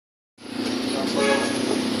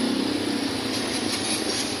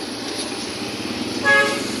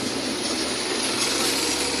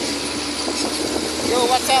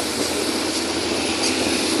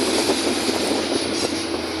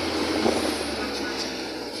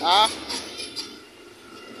Ha?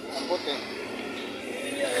 Lambot eh.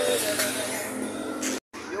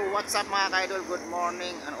 Yo, what's up mga ka-idol? Good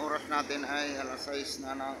morning. Ang oras natin ay alas 6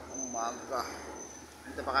 na ng umaga.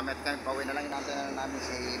 Dito pa kami at kami pauwi na lang. Inaantay na namin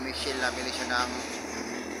si Michelle. Nabili siya ng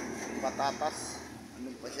patatas. Ano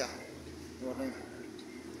pa siya? Morning.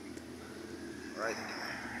 Alright.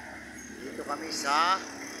 Dito kami sa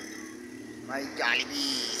may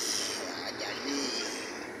Jollibee. Jollibee.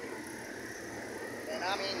 Kaya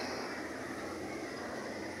namin.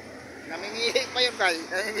 Namimili pa yun guys.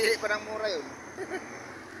 Namimili pa ng mura yun.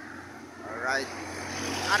 Alright.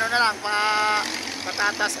 Ano na lang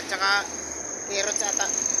patatas at saka carrots ata.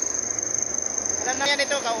 Alam na yan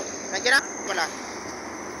ito. Nandiyan na? Wala.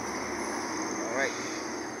 Alright.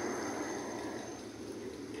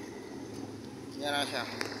 Yan na siya.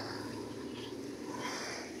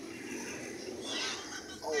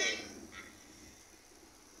 Oh.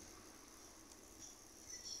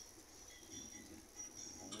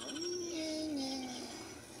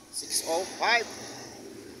 605.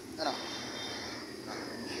 Ano?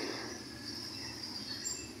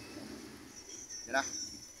 Yan na.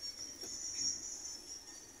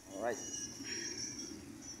 Alright.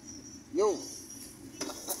 Yo.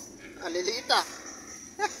 Aliliit ah.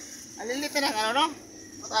 Aliliit na ng ano no?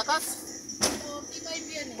 Patatas.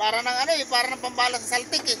 45 yan eh. Para ng ano eh, para ng pambala sa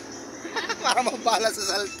saltik eh. Para mambala sa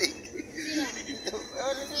saltik.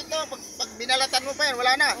 Dito, pag binalatan mo pa yan,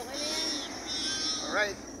 wala na. Okay.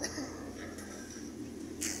 Alright.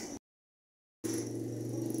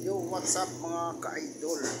 Yo, what's up mga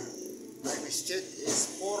ka-idol? Time is check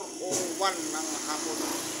is 4:01 ng hapon.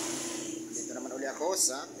 Dito naman uli ako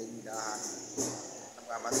sa tindahan.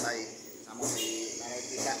 Nagbabantay. Sama si Nanay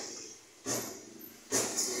Tita.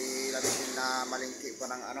 Si Labisin na malingki pa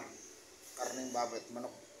ng ano, karning baboy at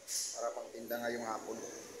manok. Para pang tinda ngayong hapon.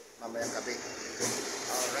 Mamayang gabi.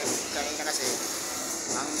 Alright. Kanina kasi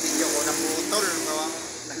ang video ko naputol. Kawang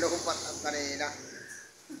nalupat ang kanina.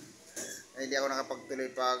 Ay, hindi ako nakapagtuloy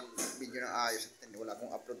pag video ng ayos. Wala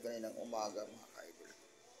akong upload kaninang umaga mga ka-idol.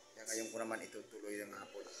 Kaya ngayon ko naman itutuloy ng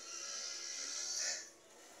hapon.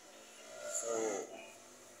 So,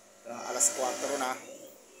 alas 4 na.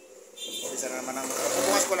 Isa na naman ang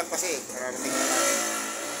bukas ko lang kasi. Kararating na namin.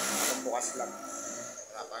 Akong bukas lang.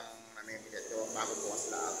 Wala pang nanimili ito. Bago bukas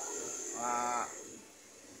lang.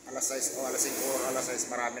 Alas 6 o alas 5 o alas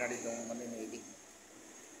 6 marami na dito mamimili.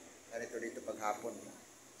 Ganito dito paghapon.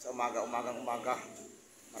 Sa umaga marami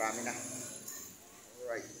na.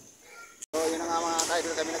 Alright. So yun na nga mga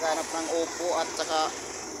ka-idol, kami naghanap ng upo at saka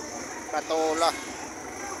patola.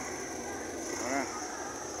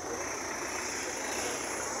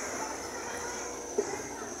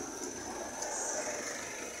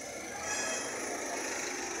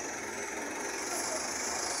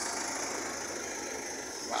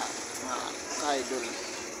 Mga ka-idol.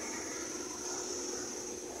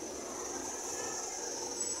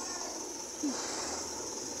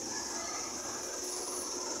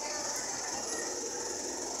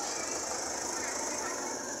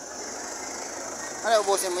 Ano,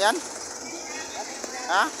 ubusin mo yan?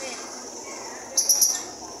 Ha?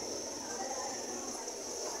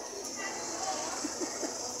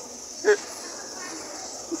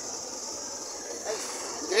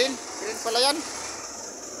 Green pala yan.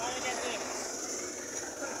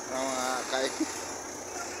 Mga kain.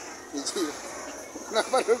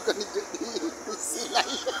 Napanood ko ni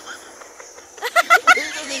Silay.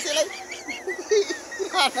 Ito ni Silay.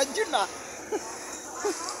 Hanad yun ah.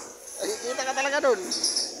 Ay, kita ka talaga dun.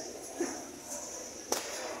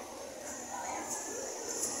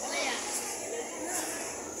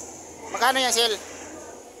 Magkano yan, Sil?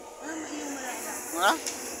 Ha?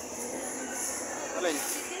 Alin?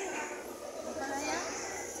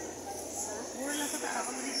 Mura lang sa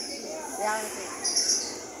takot.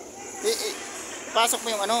 Pasok mo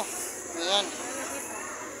yung ano. Ayan.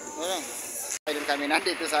 Ayan. Ayun kami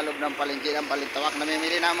nandito sa loob ng palengke ng Palintawak.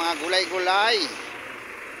 Namimili ng mga gulay-gulay.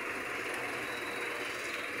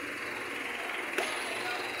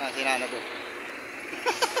 Sinano ko.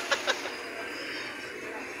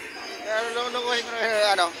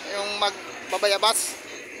 Ano, yung magbabayabas.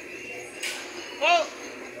 Oh!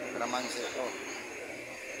 Kalamansi. Oh.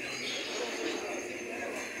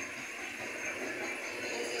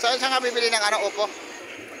 Saan nga bibili ng ano, upo?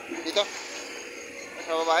 Dito?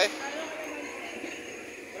 Sa babae?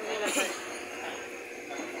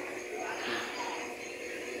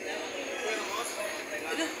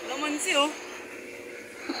 Kalamansi oh.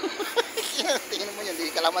 Tingnan mo yun,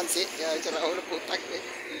 di kalamansi. Kaya sa raulo putak eh.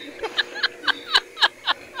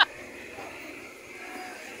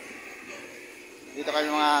 Dito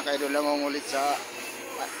kami mga kaidol nangungulit sa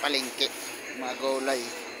palengke, mga gulay.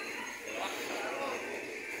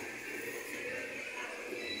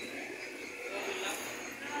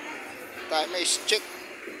 Time is check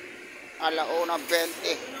 1:20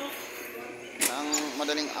 ng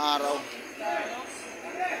madaling araw.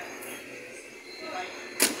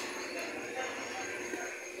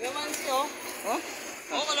 Kalamansi oh. Oh?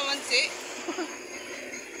 Oh, kalamansi.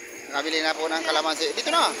 Nakabili na po ng kalamansi. Dito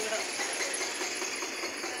na.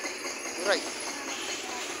 Alright.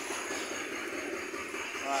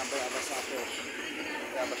 Bayabas ako.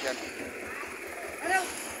 Bayabas yan. Ano?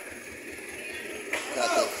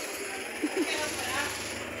 Dati.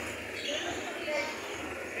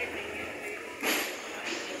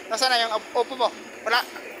 Nasaan na yung upo mo? Wala.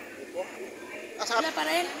 Wala pa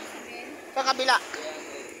rin. Sa kabila.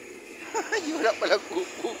 Wala palang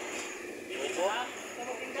upo. Upo?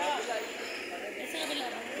 Sa kabila.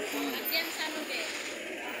 Diyan sa ano din.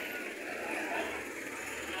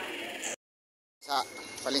 Sa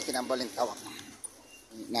palengke ng Balintawak.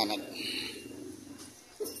 Nanag.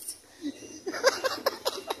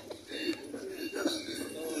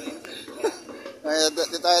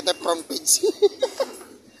 Ito front page.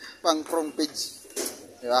 Pang front page.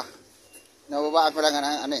 Diba? Nababaan pa lang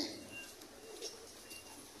ano eh.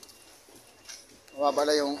 Mababa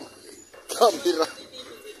lang yung camera.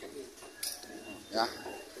 Diba?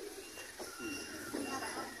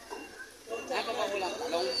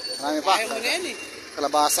 Marami pa.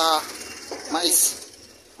 Kalabasa, mais.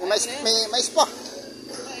 May mais pa.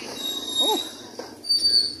 Oh.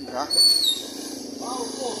 Diba?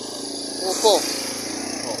 Upo. Oh.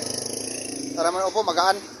 Tara man upo,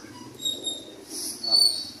 magaan.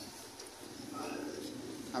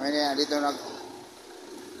 Kami na dito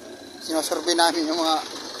sinusurvey namin yung mga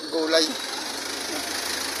gulay.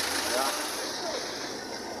 Yeah.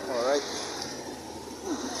 Alright.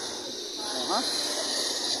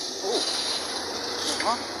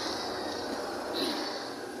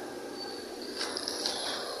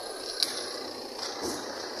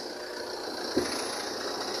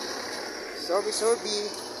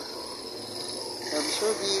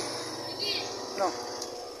 Sorby. No.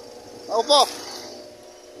 Upo.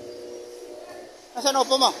 Nasaan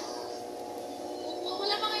upo mo?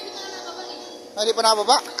 Wala pa kayo, hindi pa nakabalik. Hindi pa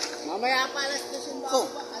nababa? Mamaya pa, alas 2 yung baka.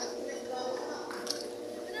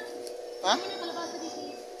 Ha?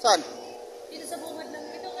 Saan? Dito sa bungad lang.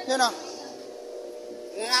 Ito ka. Yan ah.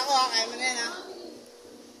 Yan ako ha, kaya mo na yan ha.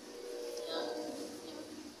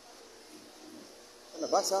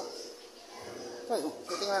 Labas ah. Tayo,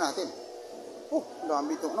 tingnan natin. Oh,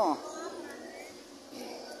 dami ito, no?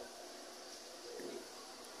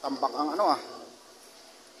 Tambak ang ano ah.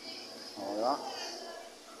 Oh, diba?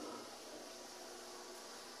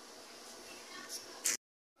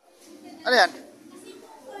 Ano yan?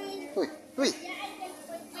 Uy.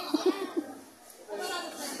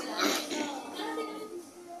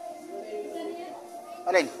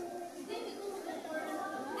 Alin?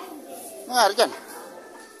 Nangyari dyan?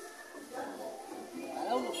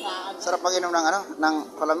 Sarap mag-inom ng ano?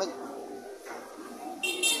 Ng palamig.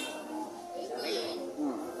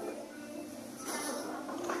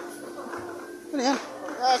 Ano yan?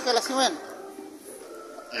 Kalasin mo yan.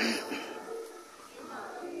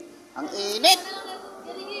 Ang init.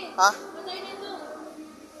 Ha?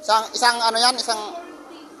 Isang ano yan? Isang...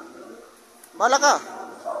 Bahala ka.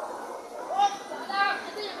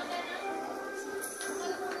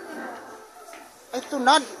 Ay, ito,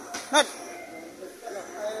 Nad.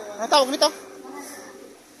 Ano tawag nito?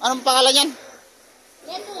 Anong pangalan yan?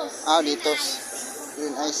 Letos. Litos.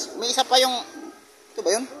 Green ice. May isa pa yung... Ito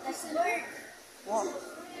ba yun? Wow.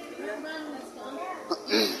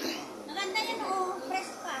 Maganda yan o.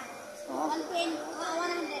 Fresh pa.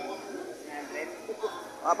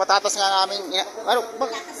 100. Patatas nga namin. Ano?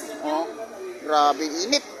 Oh, grabe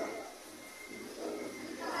init.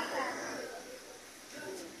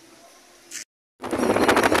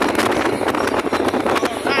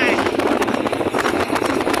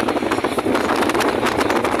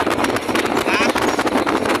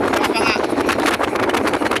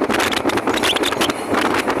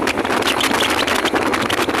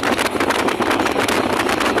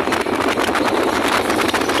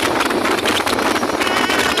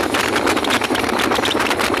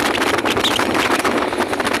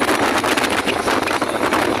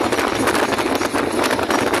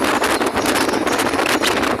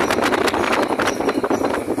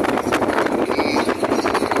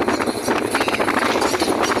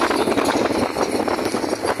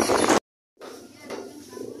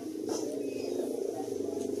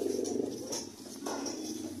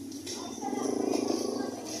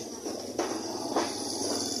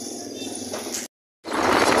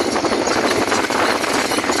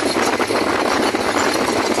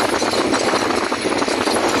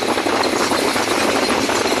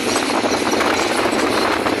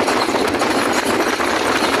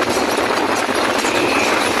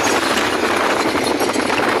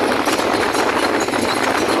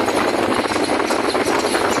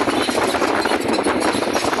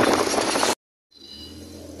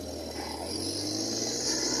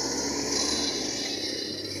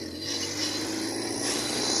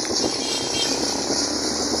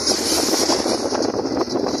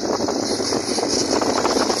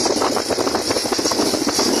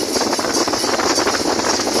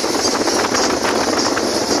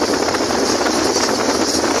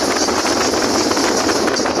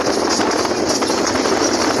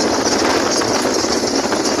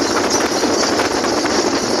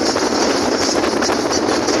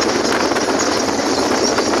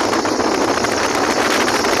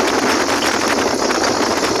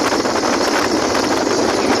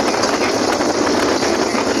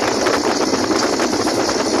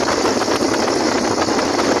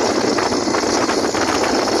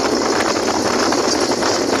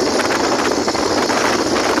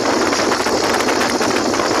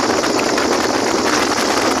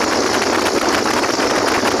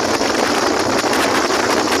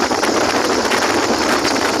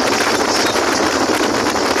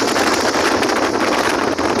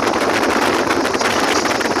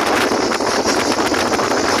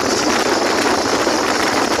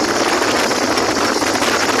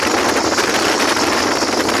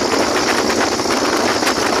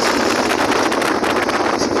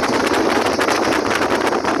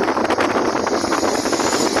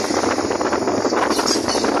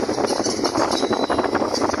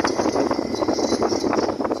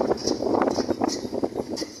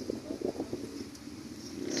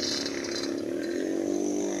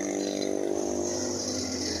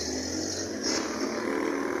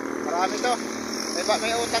 Marami to.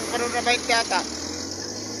 May utang pa rin na 20 yata.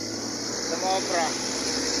 Lumobra.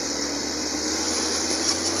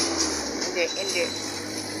 Hindi.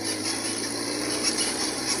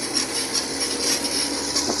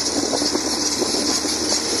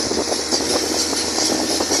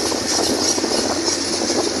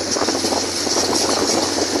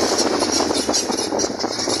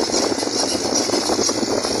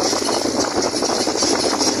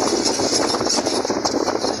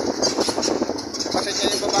 Kapatid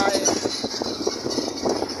niya yung babae.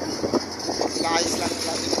 Ayos lang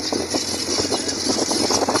lagi.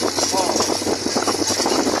 Oh.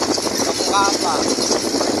 Kamukha pa.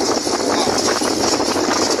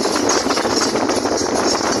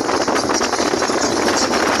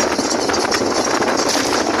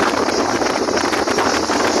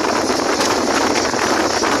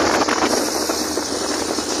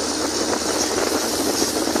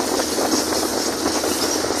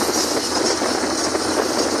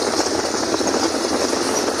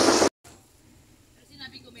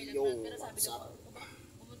 Yo, what's up?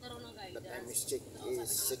 The time is check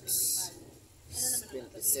is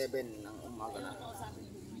 6:27 ng umaga na.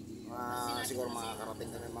 Siguro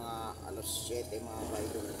makakarating kami mga alas 7 mga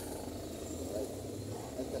idol. Right.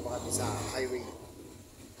 Nagtapa kami sa highway.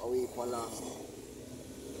 Pauwi pa lang.